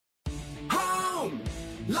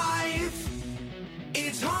Life,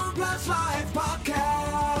 it's Home Plus Life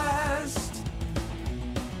Podcast.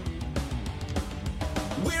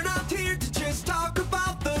 We're not here to just talk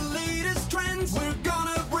about the latest trends. We're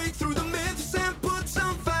gonna break through the myths and put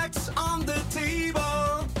some facts on the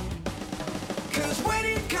table. Cause when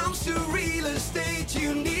it comes to real estate,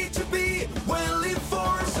 you need to be well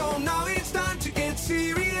informed. So now it's time to get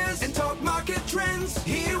serious and talk market trends.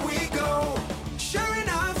 Here we go. Sure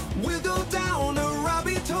enough, we'll go down a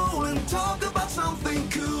rabbit hole and talk about something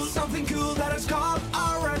cool that has caught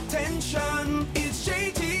our attention. It's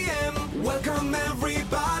JTM. Welcome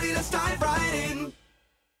everybody, let's dive right in.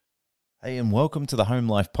 Hey, and welcome to the Home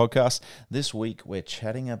Life Podcast. This week we're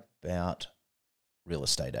chatting about real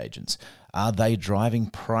estate agents. Are they driving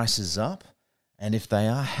prices up? And if they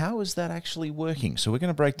are, how is that actually working? So we're going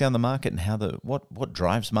to break down the market and how what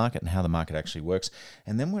drives market and how the market actually works.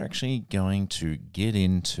 And then we're actually going to get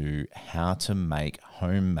into how to make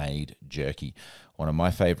homemade jerky, one of my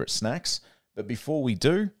favorite snacks. But before we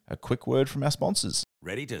do, a quick word from our sponsors.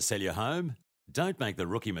 Ready to sell your home? Don't make the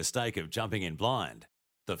rookie mistake of jumping in blind.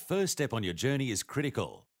 The first step on your journey is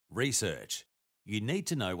critical: research. You need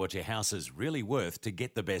to know what your house is really worth to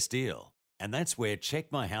get the best deal. And that's where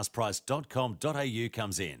checkmyhouseprice.com.au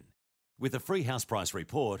comes in. With a free house price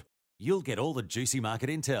report, you'll get all the juicy market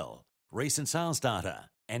intel, recent sales data,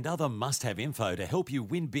 and other must-have info to help you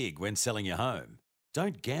win big when selling your home.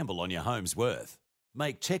 Don't gamble on your home's worth.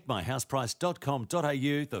 Make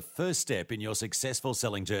checkmyhouseprice.com.au the first step in your successful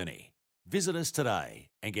selling journey. Visit us today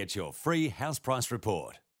and get your free house price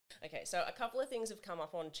report. Okay, so a couple of things have come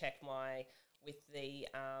up on Check My with the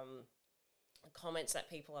comments that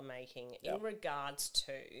people are making in regards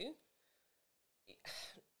to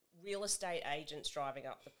real estate agents driving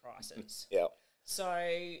up the prices. Yeah. So,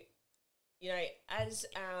 you know, as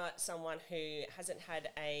someone who hasn't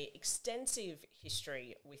had a extensive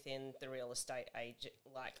history within the real estate agent,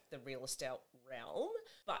 like the real estate realm,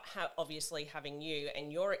 but obviously having you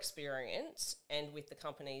and your experience, and with the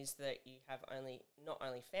companies that you have not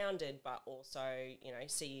only founded but also, you know,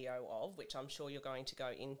 CEO of, which I'm sure you're going to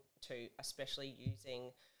go into, especially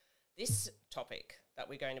using this topic that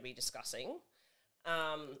we're going to be discussing.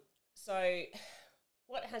 So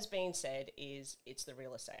what has been said is it's the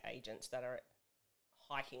real estate agents that are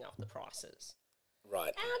hiking up the prices.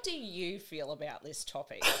 Right. How do you feel about this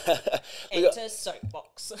topic? Enter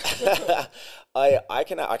soapbox. I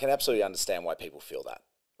can absolutely understand why people feel that,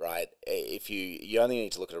 right? If you only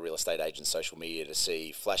need to look at a real estate agent's social media to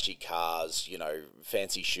see flashy cars, you know,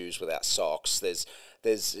 fancy shoes without socks. There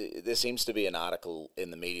seems to be an article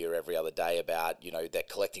in the media every other day about, you know, they're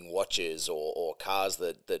collecting watches or cars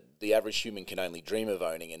that the average human can only dream of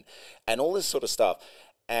owning, and all this sort of stuff.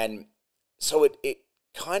 And so it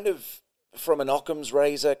kind of, from an Occam's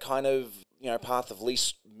razor kind of, you know, path of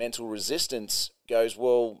least mental resistance, goes,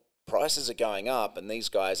 well, prices are going up and these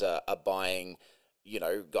guys are buying, you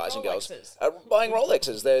know, guys and girls are buying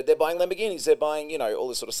Rolexes, they're buying Lamborghinis, they're buying, you know, all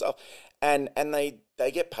this sort of stuff. And they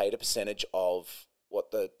get paid a percentage of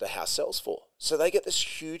what the house sells for. So they get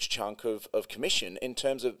this huge chunk of commission in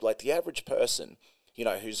terms of, like, the average person, you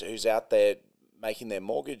know, who's out there making their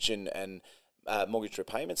mortgage and mortgage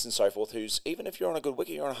repayments and so forth, who's, even if you're on a good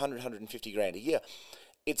wicket, you're on 100, 150 grand a year.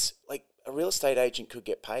 It's like a real estate agent could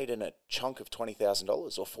get paid in a chunk of $20,000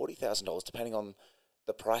 or $40,000, depending on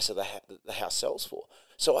the price of the house sells for.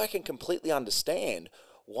 So I can completely understand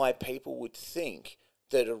why people would think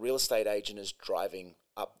that a real estate agent is driving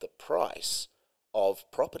up the price of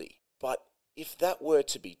property. But if that were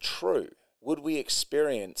to be true, would we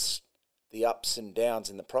experience the ups and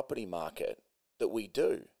downs in the property market that we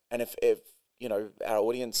do? And if you know, our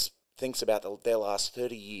audience thinks about their last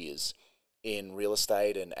 30 years in real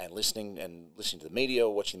estate and listening to the media,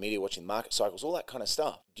 watching market cycles, all that kind of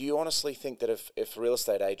stuff, do you honestly think that if real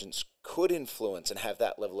estate agents could influence and have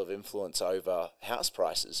that level of influence over house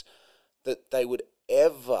prices, that they would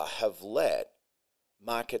ever have let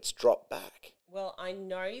markets drop back? Well, I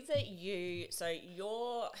know that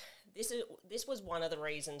this was one of the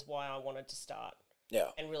reasons why I wanted to start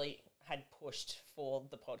and really had pushed for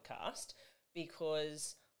the podcast,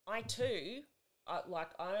 because I too,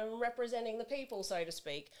 I'm representing the people, so to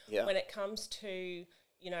speak, when it comes to,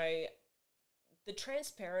 you know, the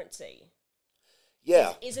transparency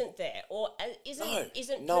isn't there, or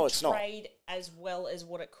isn't portrayed as well as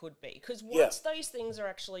what it could be. Because once those things are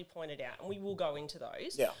actually pointed out, and we will go into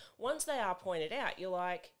those, once they are pointed out, you're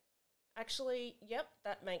like, actually, yep,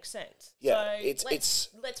 that makes sense. Yeah, so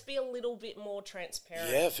let's be a little bit more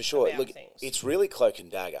transparent. Yeah, for sure. About Look, things. It's really cloak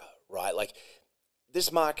and dagger, right? Like,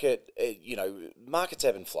 this market, markets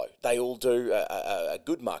ebb and flow. They all do. A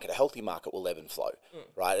good market, a healthy market will ebb and flow,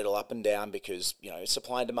 right? It'll up and down because,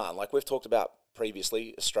 supply and demand. Like we've talked about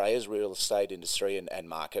previously, Australia's real estate industry and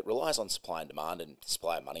market relies on supply and demand and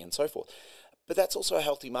supply of money and so forth. But that's also a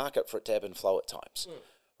healthy market for it to ebb and flow at times,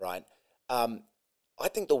 right? I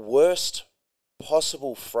think the worst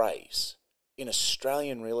possible phrase in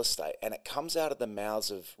Australian real estate, and it comes out of the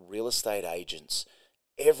mouths of real estate agents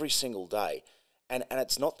every single day, and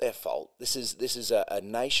it's not their fault. This is a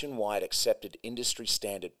nationwide accepted industry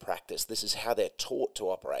standard practice. This is how they're taught to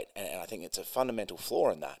operate, and I think it's a fundamental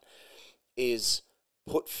flaw in that, is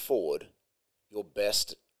put forward your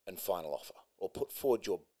best and final offer, or put forward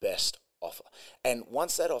your best offer. And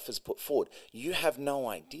once that offer is put forward, you have no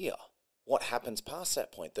idea what happens past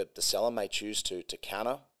that point. The seller may choose to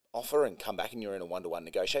counter offer and come back and you're in a one-to-one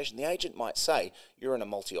negotiation. The agent might say you're in a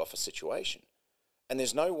multi-offer situation. And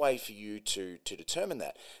there's no way for you to determine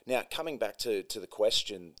that. Now, coming back to the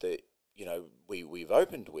question that we've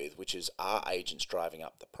opened with, which is, are agents driving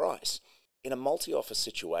up the price? In a multi-offer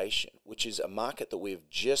situation, which is a market that we've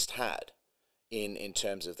just had in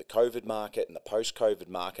terms of the COVID market and the post-COVID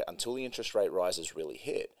market until the interest rate rises really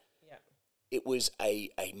hit, it was a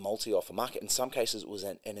multi-offer market. In some cases, it was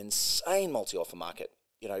an insane multi-offer market.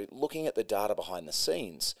 Looking at the data behind the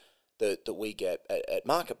scenes that we get at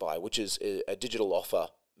Market Buy, which is a digital offer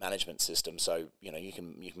management system. So, you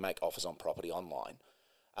can make offers on property online,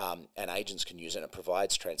 and agents can use it, and it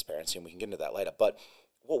provides transparency, and we can get into that later. But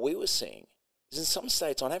what we were seeing is in some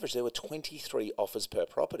states, on average, there were 23 offers per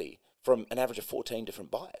property from an average of 14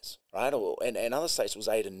 different buyers, right? And other states, it was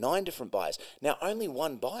 8 and 9 different buyers. Now, only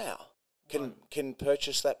one buyer can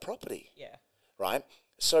purchase that property, right?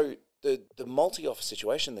 So the multi-offer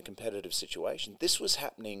situation, the competitive situation, this was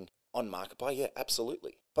happening on Market Buy,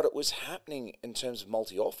 absolutely. But it was happening in terms of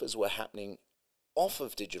multi-offers, were happening off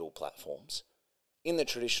of digital platforms in the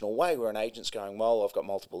traditional way, where an agent's going, well, I've got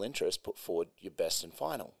multiple interests, put forward your best and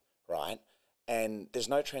final, right? And there's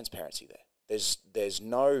no transparency there. There's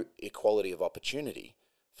no equality of opportunity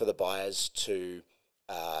for the buyers to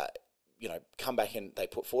come back and they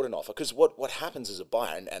put forward an offer. Because what happens as a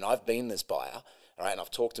buyer, and I've been this buyer, all right, and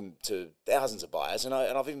I've talked to thousands of buyers, and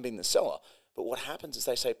I've even been the seller. But what happens is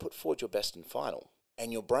they say, put forward your best and final.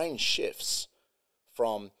 And your brain shifts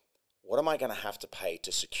from, what am I going to have to pay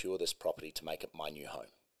to secure this property to make it my new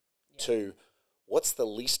home? To, what's the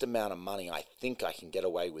least amount of money I think I can get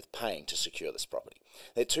away with paying to secure this property?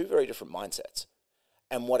 They're two very different mindsets.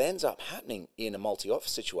 And what ends up happening in a multi-offer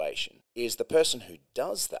situation is the person who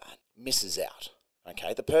does that misses out.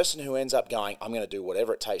 Okay, the person who ends up going, I'm going to do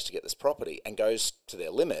whatever it takes to get this property, and goes to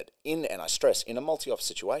their limit, and I stress, in a multi-offer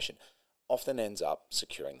situation, often ends up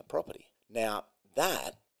securing the property. Now,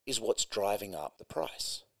 that is what's driving up the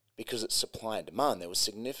price, because it's supply and demand. There was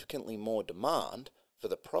significantly more demand for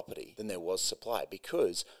the property than there was supply,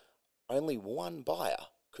 because only one buyer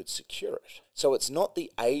could secure it. So it's not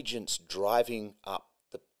the agents driving up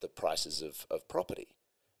the prices of property.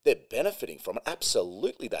 They're benefiting from it.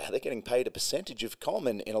 Absolutely they are. They're getting paid a percentage of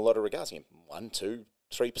common in a lot of regards, 1, 2,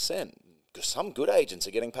 3%. Because some good agents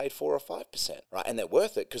are getting paid 4 or 5%, right? And they're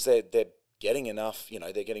worth it because they're getting enough,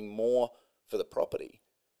 they're getting more for the property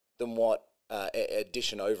than what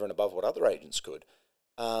addition over and above what other agents could,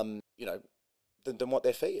 than what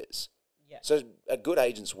their fee is. Yeah. So a good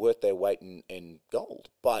agent's worth their weight in gold,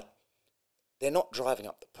 but they're not driving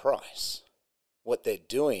up the price. What they're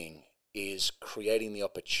doing is creating the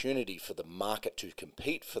opportunity for the market to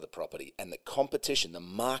compete for the property, and the competition, the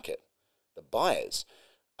market, the buyers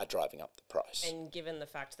are driving up the price. And given the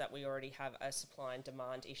fact that we already have a supply and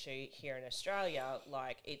demand issue here in Australia,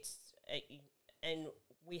 and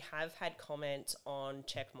we have had comments on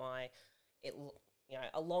Check My,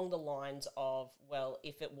 along the lines of, well,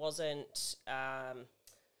 if it wasn't,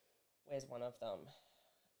 where's one of them?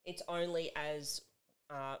 It's only as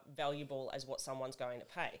valuable as what someone's going to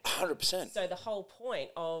pay. 100%. So the whole point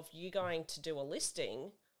of you going to do a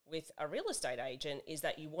listing with a real estate agent is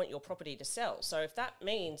that you want your property to sell. So if that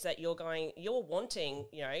means that you're wanting,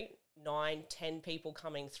 9, 10 people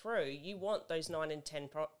coming through, you want those 9 and 10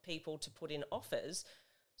 people to put in offers.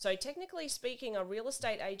 So technically speaking, a real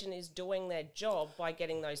estate agent is doing their job by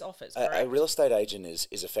getting those offers, correct? A real estate agent is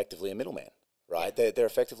effectively a middleman, right? Yeah. They're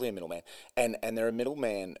effectively a middleman. And they're a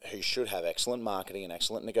middleman who should have excellent marketing and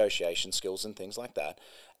excellent negotiation skills and things like that.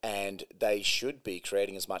 And they should be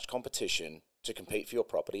creating as much competition to compete for your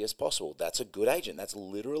property as possible. That's a good agent. That's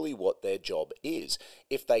literally what their job is.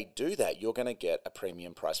 If they do that, you're going to get a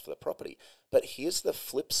premium price for the property. But here's the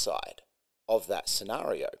flip side of that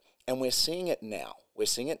scenario. And we're seeing it now. We're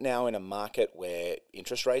seeing it now in a market where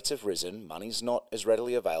interest rates have risen, money's not as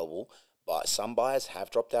readily available, but some buyers have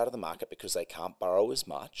dropped out of the market because they can't borrow as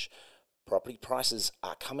much. Property prices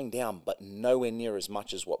are coming down, but nowhere near as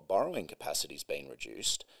much as what borrowing capacity is being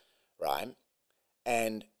reduced, right?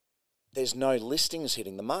 And there's no listings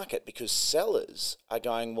hitting the market because sellers are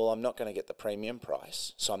going, well, I'm not going to get the premium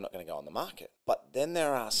price, so I'm not going to go on the market. But then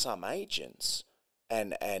there are some agents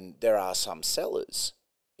and there are some sellers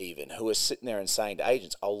even who are sitting there and saying to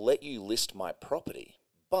agents, I'll let you list my property,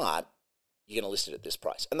 but you're going to list it at this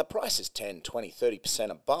price. And the price is 10, 20, 30%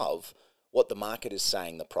 above what the market is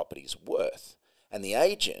saying the property's worth. And the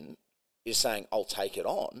agent is saying, I'll take it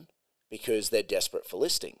on because they're desperate for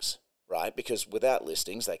listings, right? Because without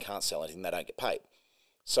listings, they can't sell anything, they don't get paid.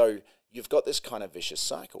 So you've got this kind of vicious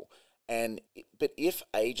cycle. But if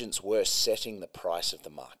agents were setting the price of the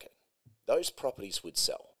market, those properties would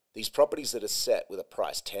sell. These properties that are set with a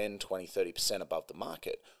price 10, 20, 30% above the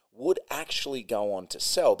market would actually go on to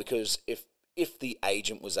sell because if the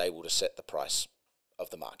agent was able to set the price of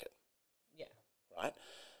the market. Yeah. Right?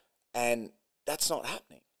 And that's not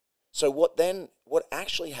happening. So what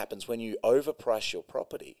actually happens when you overprice your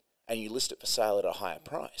property and you list it for sale at a higher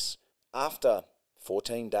price, after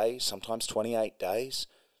 14 days, sometimes 28 days,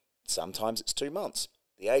 sometimes it's 2 months,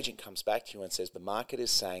 the agent comes back to you and says, the market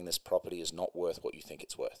is saying this property is not worth what you think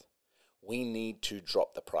it's worth. We need to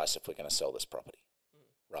drop the price if we're going to sell this property,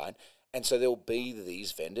 right? And so there'll be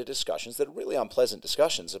these vendor discussions that are really unpleasant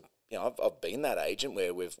discussions. You know, I've been that agent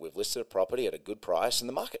where we've listed a property at a good price and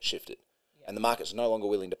the market shifted, and the market's no longer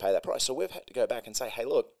willing to pay that price. So we've had to go back and say, hey,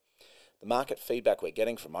 look, the market feedback we're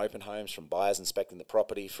getting from open homes, from buyers inspecting the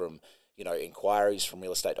property, from inquiries from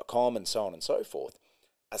realestate.com and so on and so forth,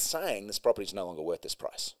 are saying this property is no longer worth this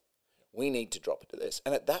price. We need to drop it to this.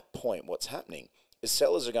 And at that point, what's happening is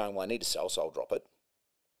sellers are going, well, I need to sell, so I'll drop it,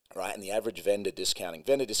 right? And the average vendor discounting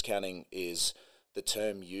is the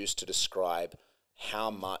term used to describe how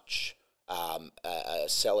much a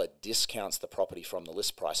seller discounts the property from the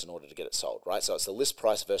list price in order to get it sold, right? So it's the list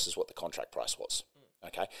price versus what the contract price was.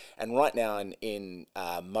 Okay, and right now in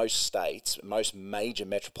most states, most major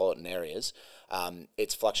metropolitan areas,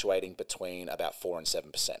 it's fluctuating between about 4 and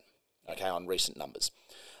 7%. Okay, on recent numbers,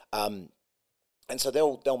 and so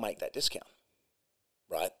they'll make that discount,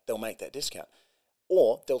 right? They'll make that discount,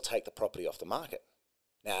 or they'll take the property off the market.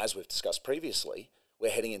 Now, as we've discussed previously, we're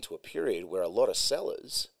heading into a period where a lot of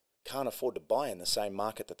sellers can't afford to buy in the same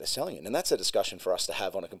market that they're selling in. And that's a discussion for us to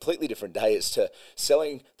have on a completely different day as to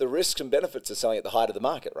selling, the risks and benefits of selling at the height of the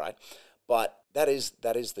market, right? But that is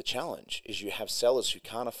the challenge, is you have sellers who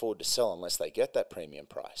can't afford to sell unless they get that premium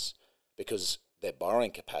price because their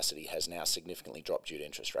borrowing capacity has now significantly dropped due to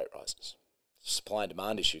interest rate rises. The supply and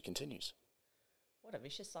demand issue continues. What a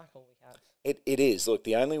vicious cycle we have. It is. Look,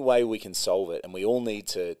 the only way we can solve it, and we all need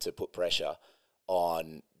to put pressure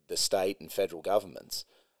on the state and federal governments,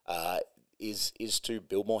 is to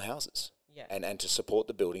build more houses, and to support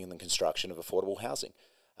the building and the construction of affordable housing.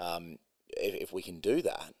 If we can do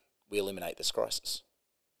that, we eliminate this crisis.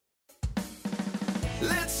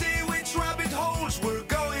 Let's see which rabbit holes we're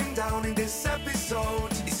going down in this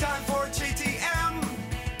episode. It's time for JTM.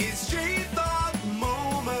 It's J-Thought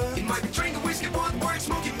Moment. It might be drinking whiskey, board work,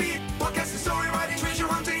 smoking meat, podcasting, story writing, treasure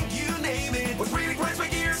hunting, you name it. What really grinds my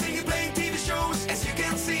gears, singing, playing TV shows. As you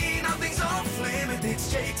can see, nothing's off limit.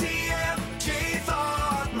 It's JTM,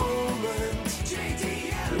 J-Thought Moment.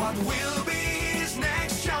 JTM. What will be his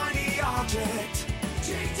next shiny object?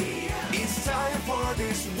 JTM. It's time for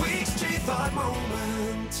this week's J-Thought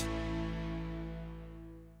Moment.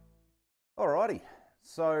 Alrighty,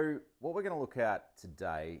 so what we're going to look at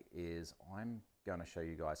today is I'm going to show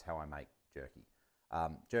you guys how I make jerky.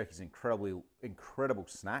 Jerky's an incredible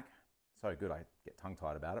snack. So good, I get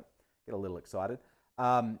tongue-tied about it, get a little excited.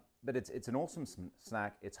 But it's an awesome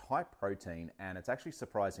snack. It's high protein, and it's actually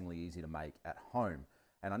surprisingly easy to make at home.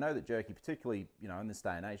 And I know that jerky, particularly in this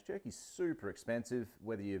day and age, jerky's super expensive.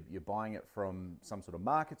 Whether you're buying it from some sort of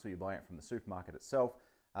markets or you're buying it from the supermarket itself,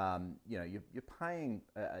 you're paying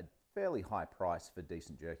a fairly high price for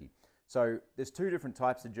decent jerky. So there's two different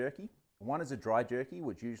types of jerky. One is a dry jerky,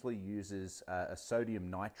 which usually uses a sodium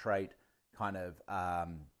nitrate kind of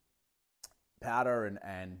powder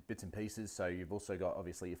and bits and pieces. So you've also got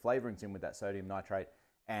obviously your flavorings in with that sodium nitrate,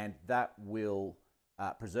 and that will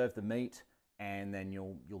preserve the meat, and then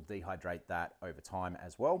you'll dehydrate that over time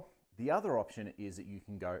as well. The other option is that you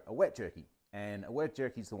can go a wet jerky, and a wet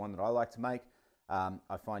jerky is the one that I like to make.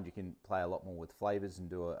 I find you can play a lot more with flavors and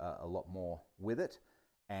do a lot more with it.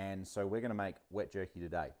 And so we're going to make wet jerky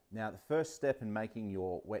today. Now, the first step in making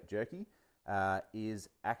your wet jerky is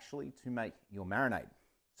actually to make your marinade.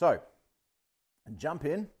 So, jump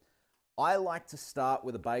in. I like to start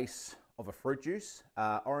with a base of a fruit juice.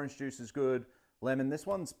 Orange juice is good. Lemon. This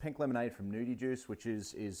one's pink lemonade from Nudie Juice, which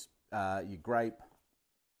is your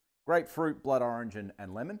grapefruit, blood orange,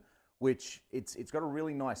 and lemon. Which it's got a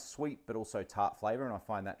really nice sweet but also tart flavor, and I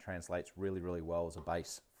find that translates really, really well as a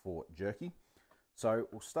base for jerky. So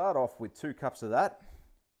we'll start off with 2 cups of that.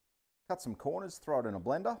 Cut some corners, throw it in a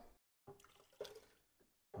blender.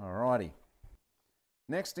 Alrighty.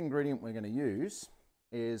 Next ingredient we're going to use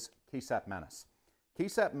is kisap manis.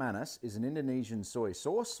 Kisap manis is an Indonesian soy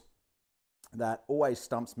sauce that always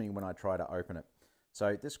stumps me when I try to open it.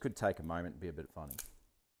 So this could take a moment and be a bit funny.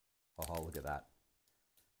 Oh, look at that.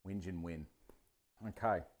 Win.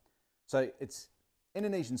 Okay, so it's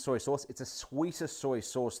Indonesian soy sauce. It's a sweeter soy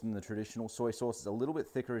sauce than the traditional soy sauce. It's a little bit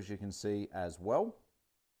thicker, as you can see, as well.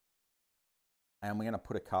 And we're going to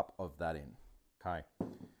put a cup of that in. Okay,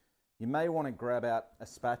 you may want to grab out a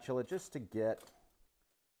spatula just to get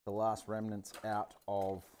the last remnants out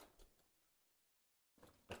of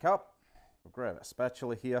the cup. We'll grab a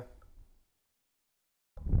spatula here.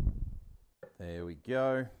 There we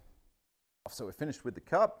go. So we're finished with the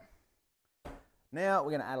cup. Now we're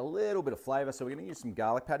going to add a little bit of flavor. So we're going to use some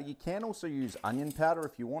garlic powder. You can also use onion powder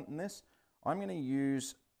if you want in this. I'm going to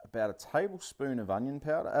use about a tablespoon of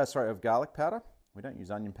of garlic powder. We don't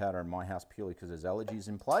use onion powder in my house purely because there's allergies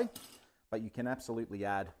in play, but you can absolutely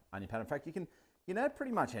add onion powder. In fact, you can add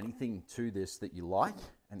pretty much anything to this that you like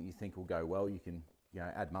and that you think will go well. You can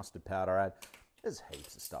add mustard powder. There's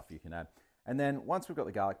heaps of stuff you can add. And then once we've got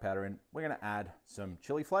the garlic powder in, we're going to add some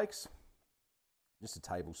chili flakes. Just a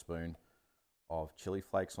tablespoon of chili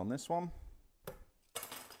flakes on this one.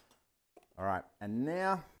 All right, and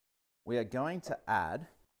now we are going to add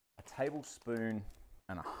a tablespoon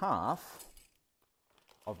and a half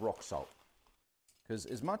of rock salt. Because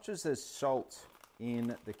as much as there's salt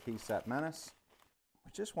in the kisap manis,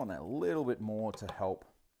 we just want a little bit more to help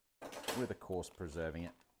with, of course, preserving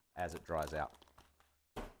it as it dries out.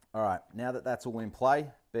 All right, now that that's all in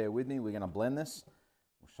play, bear with me, we're going to blend this.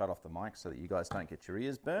 We'll shut off the mic so that you guys don't get your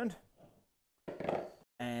ears burned.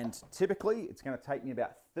 And typically, it's going to take me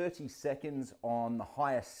about 30 seconds on the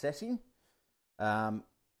highest setting on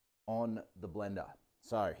the blender.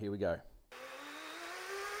 So here we go.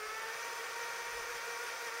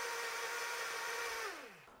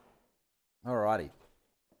 Alrighty.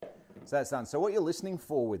 So that's done. So what you're listening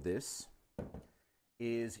for with this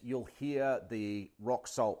is you'll hear the rock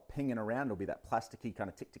salt pinging around. It'll be that plasticky kind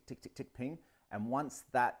of tick, tick, tick, tick, tick ping. And once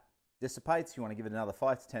that dissipates, you want to give it another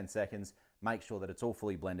 5 to 10 seconds. Make sure that it's all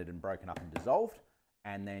fully blended and broken up and dissolved,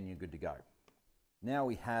 and then you're good to go. Now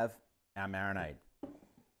we have our marinade.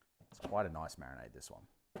 It's quite a nice marinade, this one.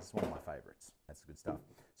 This is one of my favorites. That's good stuff.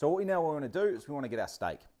 So what we now want to do is we want to get our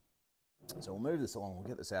steak. So we'll move this along. We'll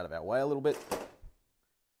get this out of our way a little bit,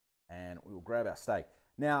 and we will grab our steak.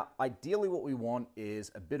 Now, ideally what we want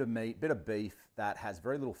is a bit of meat, bit of beef that has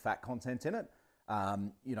very little fat content in it.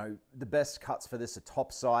 The best cuts for this are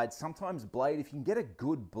top side. Sometimes blade, if you can get a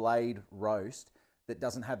good blade roast that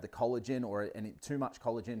doesn't have the collagen or too much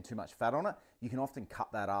collagen, too much fat on it, you can often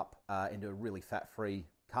cut that up into a really fat-free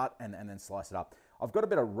cut and then slice it up. I've got a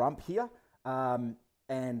bit of rump here,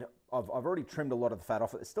 and I've already trimmed a lot of the fat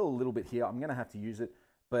off it. There's still a little bit here. I'm going to have to use it,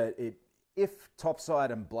 but if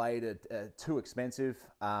topside and blade are too expensive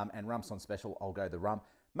and rump's on special, I'll go the rump.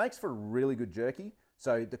 Makes for really good jerky.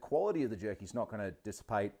 So the quality of the jerky is not going to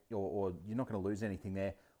dissipate or you're not going to lose anything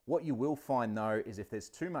there. What you will find though is if there's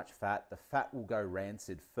too much fat, the fat will go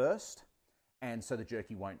rancid first, and so the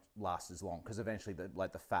jerky won't last as long because eventually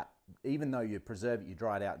the fat, even though you preserve it, you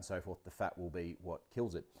dry it out and so forth, the fat will be what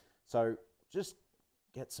kills it. So just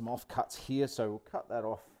get some offcuts here. So we'll cut that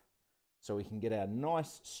off so we can get our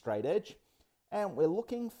nice straight edge, and we're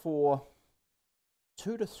looking for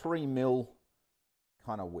 2 to 3 mil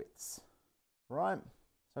kind of widths. Right,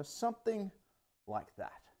 so something like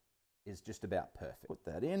that is just about perfect. Put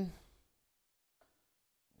that in,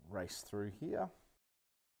 race through here.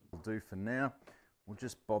 We'll do for now. We'll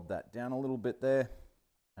just bob that down a little bit there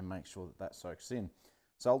and make sure that that soaks in.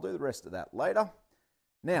 So I'll do the rest of that later.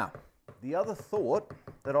 Now, the other thought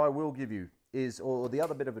that I will give you is, or the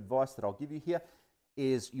other bit of advice that I'll give you here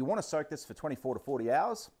is you want to soak this for 24 to 40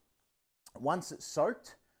 hours. Once it's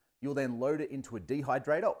soaked, you'll then load it into a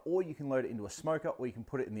dehydrator, or you can load it into a smoker, or you can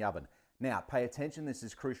put it in the oven. Now, pay attention, this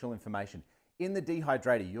is crucial information. In the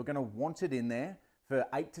dehydrator, you're gonna want it in there for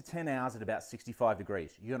 8 to 10 hours at about 65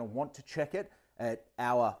 degrees. You're gonna want to check it at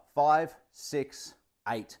hour 5, 6,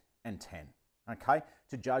 8, and 10, okay?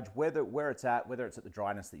 To judge where it's at, whether it's at the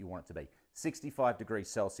dryness that you want it to be. 65 degrees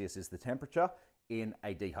Celsius is the temperature in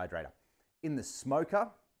a dehydrator. In the smoker,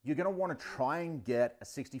 you're going to want to try and get a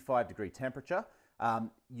 65-degree temperature.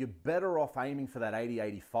 You're better off aiming for that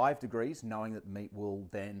 80-85 degrees, knowing that the meat will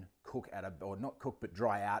then cook at or not cook, but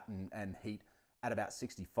dry out and heat at about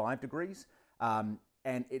 65 degrees.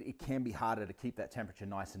 And it can be harder to keep that temperature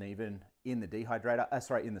nice and even in the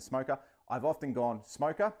dehydrator, in the smoker. I've often gone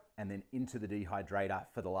smoker and then into the dehydrator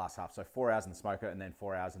for the last half. So 4 hours in the smoker and then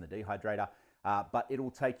 4 hours in the dehydrator. But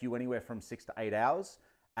it'll take you anywhere from 6 to 8 hours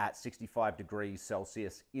at 65 degrees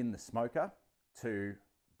Celsius in the smoker to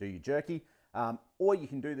do your jerky. Or you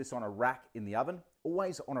can do this on a rack in the oven,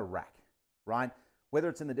 always on a rack, right? Whether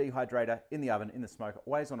it's in the dehydrator, in the oven, in the smoker,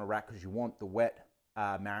 always on a rack, because you want the wet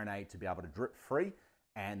marinade to be able to drip free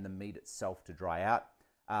and the meat itself to dry out.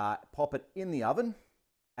 Pop it in the oven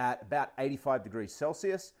at about 85 degrees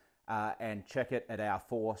Celsius and check it at our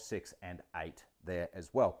 4, 6, and 8 there as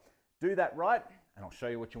well. Do that right, and I'll show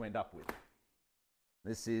you what you end up with.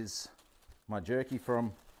 This is my jerky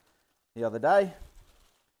from the other day.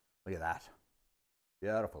 Look at that.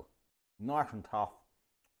 Beautiful. Nice and tough.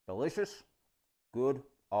 Delicious. Good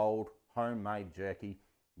old homemade jerky.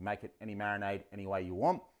 Make it any marinade any way you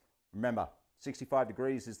want. Remember, 65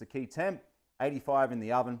 degrees is the key temp, 85 in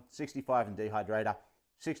the oven, 65 in dehydrator,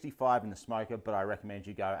 65 in the smoker, but I recommend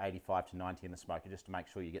you go 85 to 90 in the smoker just to make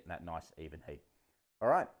sure you're getting that nice even heat. All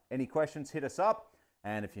right, any questions, hit us up.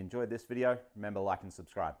 And if you enjoyed this video, remember, like and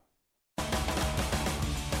subscribe.